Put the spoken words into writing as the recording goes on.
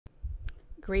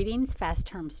Greetings, fast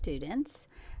term students.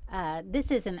 This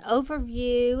is an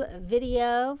overview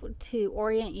video to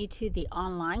orient you to the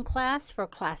online class for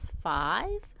Class 5.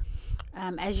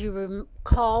 As you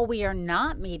recall, we are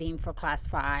not meeting for Class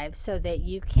 5 so that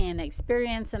you can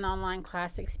experience an online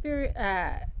class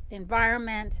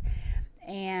environment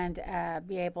and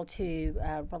be able to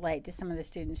relate to some of the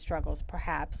students' struggles,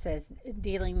 perhaps, as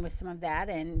dealing with some of that.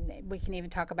 And we can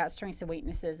even talk about strengths and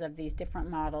weaknesses of these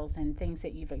different models and things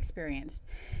that you've experienced.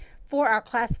 For our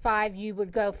Class 5, you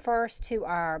would go first to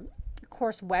our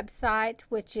course website,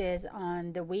 which is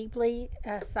on the Weebly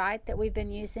site that we've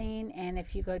been using. And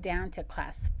if you go down to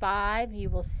Class 5, you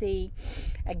will see,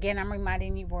 again, I'm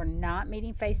reminding you, we're not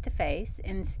meeting face-to-face.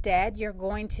 Instead, you're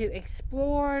going to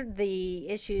explore the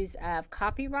issues of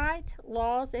copyright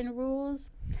laws and rules.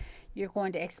 You're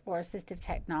going to explore assistive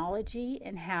technology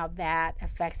and how that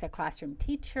affects a classroom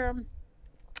teacher.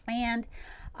 And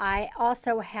I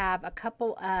also have a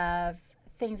couple of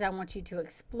things I want you to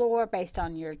explore based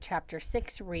on your Chapter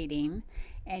 6 reading,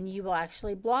 and you will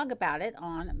actually blog about it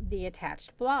on the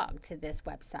attached blog to this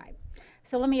website.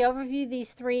 So let me overview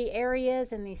these three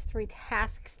areas and these three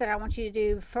tasks that I want you to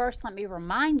do. First, let me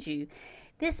remind you,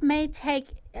 this may take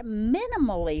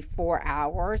minimally 4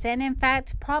 hours, and in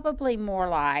fact, probably more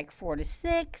like 4 to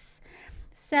 6,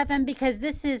 7, because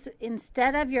this is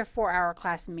instead of your 4-hour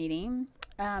class meeting.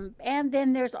 And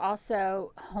then there's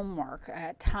also homework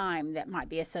time that might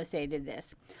be associated with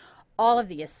this. All of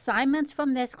the assignments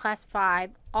from this Class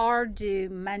 5 are due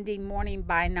Monday morning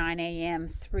by 9 a.m.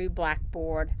 through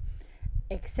Blackboard,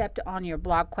 except on your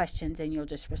blog questions, and you'll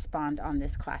just respond on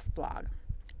this class blog.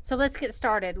 So let's get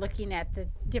started looking at the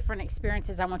different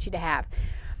experiences I want you to have.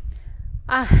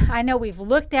 I know we've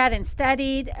looked at and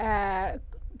studied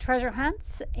treasure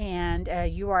hunts, and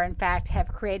you are in fact have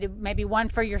created maybe one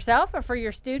for yourself or for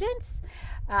your students.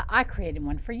 I created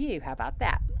one for you. How about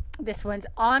that? This one's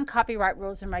on copyright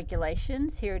rules and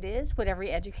regulations. Here it is, what every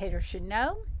educator should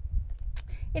know.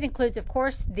 It includes, of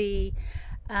course, the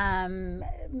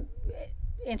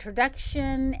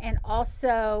introduction and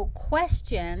also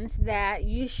questions that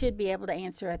you should be able to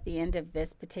answer at the end of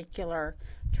this particular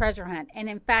treasure hunt. And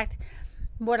in fact,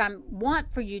 what I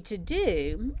want for you to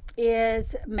do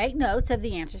is make notes of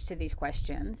the answers to these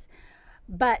questions,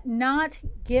 but not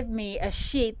give me a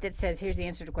sheet that says, here's the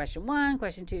answer to question 1,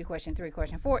 question 2, question 3,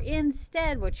 question 4.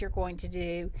 Instead, what you're going to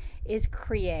do is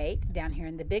create, down here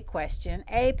in the big question,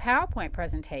 a PowerPoint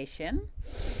presentation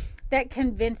that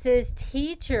convinces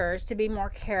teachers to be more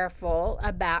careful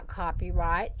about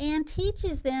copyright and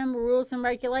teaches them rules and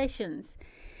regulations.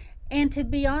 And to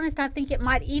be honest, I think it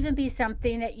might even be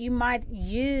something that you might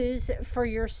use for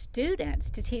your students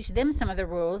to teach them some of the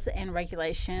rules and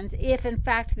regulations if in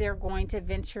fact they're going to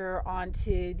venture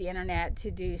onto the internet to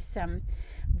do some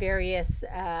various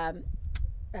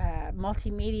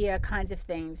multimedia kinds of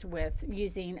things with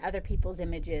using other people's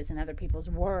images and other people's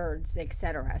words,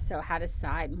 etc. So how to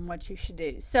cite and what you should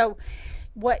do. So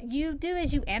what you do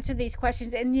is you answer these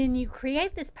questions, and then you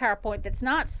create this PowerPoint that's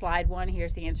not slide 1,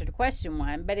 here's the answer to question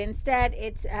 1, but instead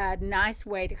it's a nice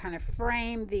way to kind of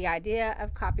frame the idea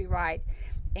of copyright.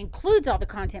 Includes all the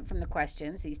content from the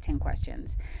questions, these 10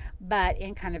 questions, but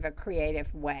in kind of a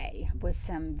creative way with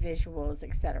some visuals,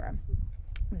 etc.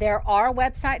 There are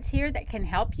websites here that can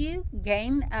help you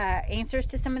gain answers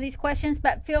to some of these questions,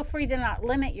 but feel free to not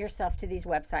limit yourself to these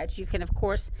websites. You can, of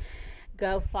course,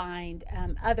 go find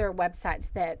other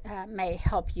websites that may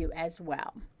help you as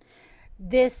well.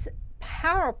 This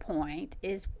PowerPoint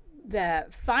is the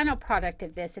final product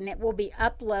of this, and it will be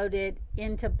uploaded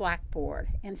into Blackboard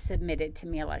and submitted to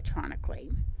me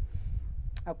electronically.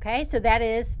 Okay, so that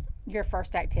is your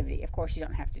first activity. Of course, you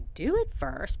don't have to do it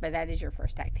first, but that is your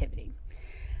first activity.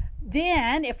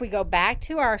 Then, if we go back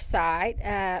to our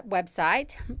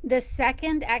website, the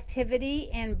second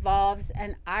activity involves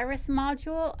an IRIS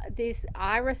module. These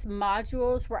IRIS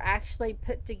modules were actually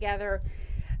put together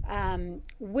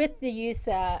with the use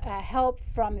of help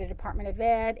from the Department of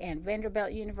Ed and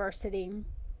Vanderbilt University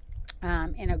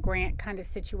in a grant kind of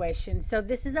situation. So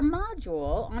this is a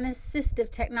module on assistive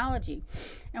technology.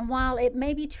 And while it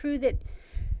may be true that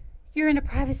you're in a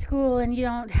private school and you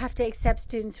don't have to accept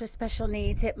students with special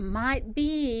needs, it might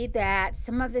be that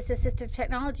some of this assistive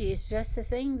technology is just the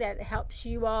thing that helps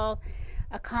you all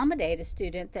accommodate a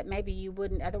student that maybe you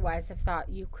wouldn't otherwise have thought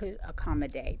you could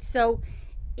accommodate. So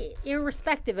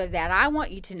irrespective of that, I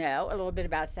want you to know a little bit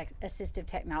about assistive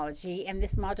technology, and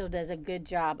this module does a good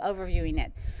job overviewing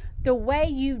it. The way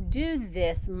you do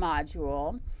this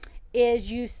module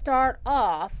is you start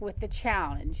off with the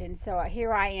challenge. And so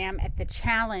here I am at the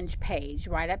challenge page.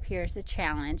 Right up here is the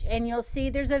challenge, and you'll see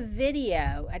there's a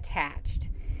video attached.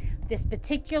 This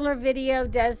particular video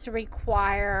does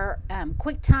require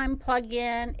QuickTime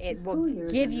plugin. It will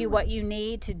give you what you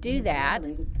need to do that.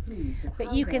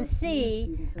 But you can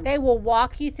see they will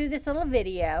walk you through this little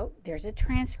video. There's a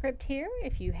transcript here.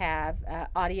 If you have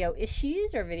audio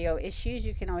issues or video issues,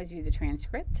 you can always view the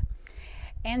transcript.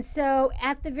 And so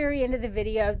at the very end of the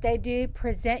video, they do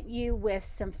present you with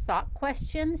some thought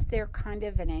questions. They're kind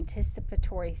of an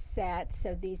anticipatory set.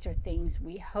 So these are things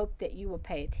we hope that you will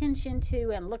pay attention to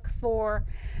and look for.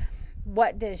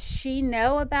 What does she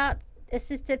know about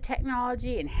assistive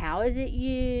technology and how is it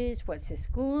used? What's the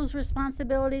school's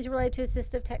responsibilities related to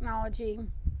assistive technology?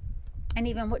 And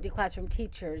even what do classroom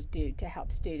teachers do to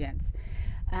help students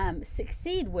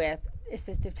succeed with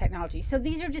assistive technology? So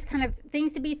these are just kind of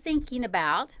things to be thinking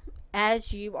about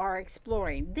as you are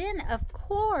exploring. Then, of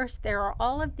course, there are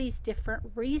all of these different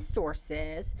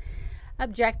resources,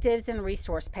 objectives, and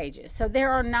resource pages. So there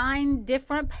are 9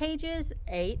 different pages,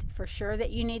 8 for sure, that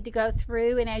you need to go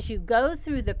through. And as you go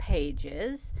through the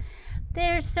pages,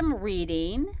 there's some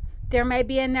reading. There may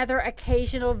be another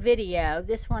occasional video.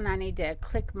 This one I need to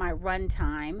click my run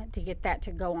time to get that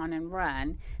to go on and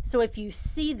run. So if you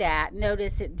see that,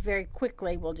 notice it very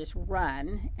quickly will just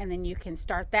run, and then you can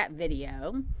start that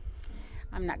video.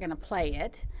 I'm not going to play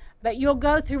it, but you'll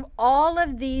go through all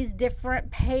of these different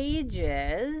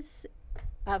pages,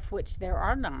 of which there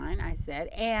are 9, I said,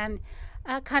 and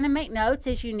kind of make notes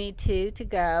as you need to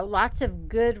go. Lots of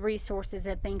good resources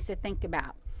and things to think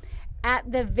about.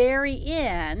 At the very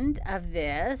end of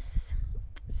this,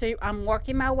 so I'm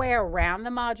working my way around the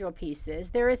module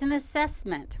pieces, there is an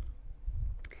assessment.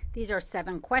 These are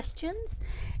 7 questions.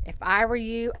 If I were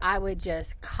you, I would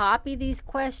just copy these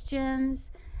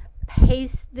questions,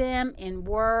 paste them in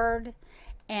Word,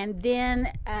 and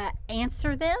then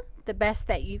answer them the best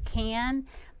that you can.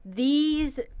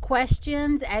 These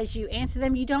questions, as you answer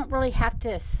them, you don't really have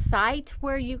to cite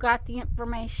where you got the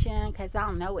information, because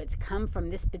I'll know it's come from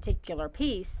this particular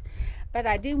piece. But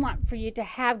I do want for you to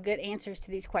have good answers to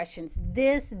these questions.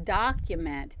 This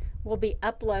document will be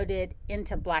uploaded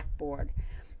into Blackboard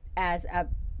as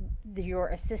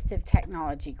your assistive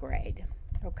technology grade.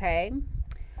 Okay?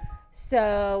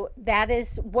 So that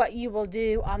is what you will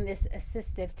do on this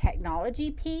assistive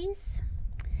technology piece.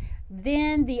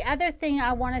 Then the other thing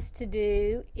I want us to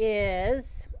do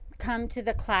is come to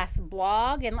the class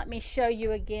blog, and let me show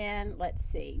you again. Let's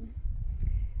see.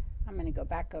 I'm going to go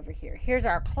back over here. Here's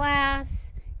our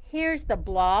class. Here's the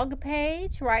blog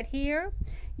page right here.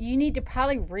 You need to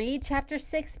probably read chapter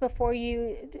 6 before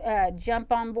you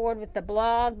jump on board with the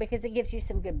blog, because it gives you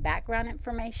some good background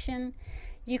information.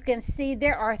 You can see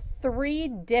there are 3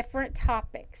 different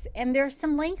topics, and there's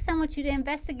some links I want you to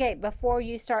investigate before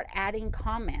you start adding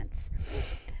comments.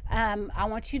 I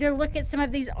want you to look at some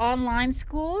of these online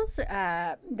schools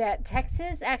that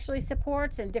Texas actually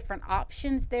supports, and different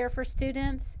options there for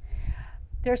students.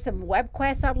 There's some web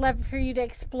quests I'd love for you to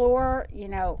explore. You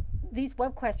know, these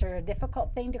web quests are a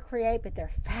difficult thing to create, but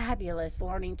they're fabulous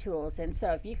learning tools. And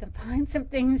so if you can find some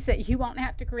things that you won't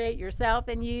have to create yourself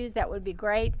and use, that would be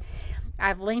great.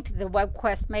 I've linked the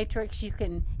WebQuest matrix. You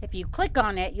can, if you click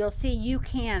on it, you'll see you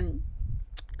can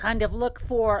kind of look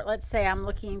for, let's say I'm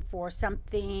looking for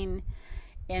something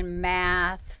in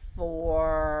math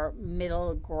for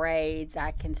middle grades.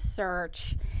 I can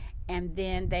search, and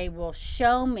then they will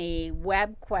show me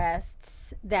web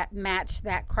quests that match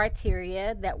that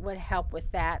criteria that would help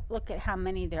with that. Look at how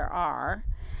many there are.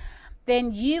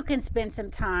 Then you can spend some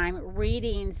time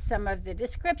reading some of the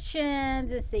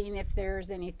descriptions and seeing if there's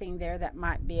anything there that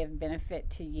might be of benefit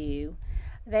to you.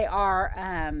 They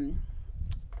are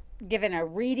given a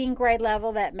reading grade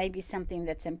level. That may be something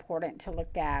that's important to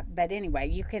look at. But anyway,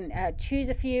 you can choose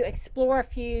a few, explore a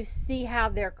few, see how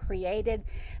they're created.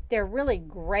 They're really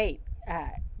great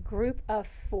group of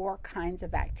 4 kinds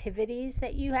of activities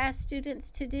that you ask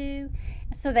students to do.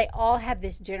 And so they all have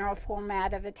this general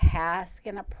format of a task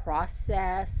and a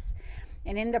process.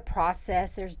 And in the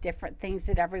process, there's different things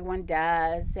that everyone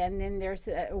does. And then there's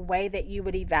a way that you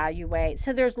would evaluate.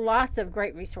 So there's lots of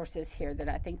great resources here that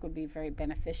I think would be very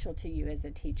beneficial to you as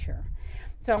a teacher.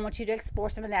 So I want you to explore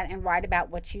some of that and write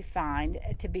about what you find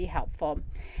to be helpful.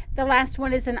 The last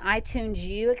one is an iTunes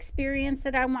U experience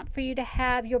that I want for you to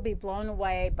have. You'll be blown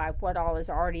away by what all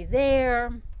is already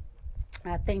there,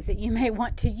 things that you may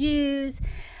want to use.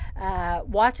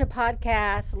 Watch a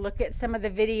podcast, look at some of the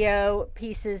video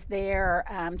pieces there.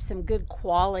 Some good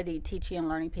quality teaching and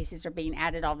learning pieces are being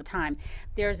added all the time.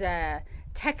 There's a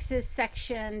Texas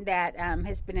section that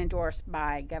has been endorsed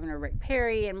by Governor Rick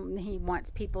Perry, and he wants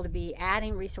people to be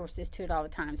adding resources to it all the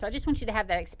time. So I just want you to have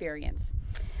that experience.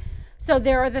 So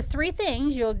there are the three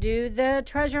things. You'll do the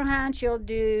treasure hunt, you'll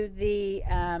do the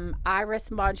iris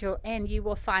module, and you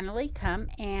will finally come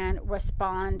and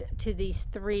respond to these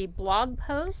 3 blog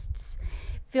posts.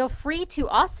 Feel free to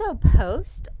also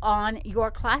post on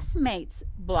your classmates'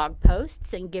 blog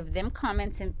posts and give them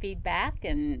comments and feedback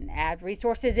and add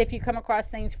resources if you come across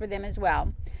things for them as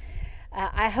well.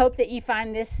 I hope that you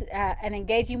find this an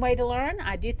engaging way to learn.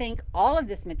 I do think all of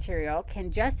this material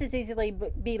can just as easily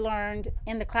be learned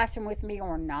in the classroom with me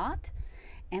or not.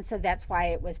 And so that's why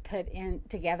it was put in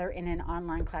together in an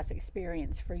online class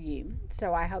experience for you.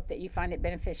 So I hope that you find it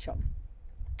beneficial.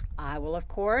 I will, of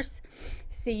course,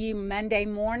 see you Monday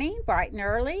morning, bright and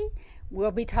early.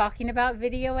 We'll be talking about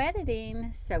video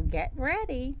editing, so get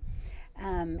ready.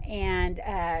 And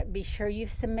be sure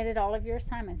you've submitted all of your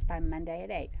assignments by Monday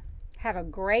at 8. Have a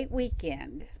great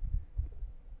weekend.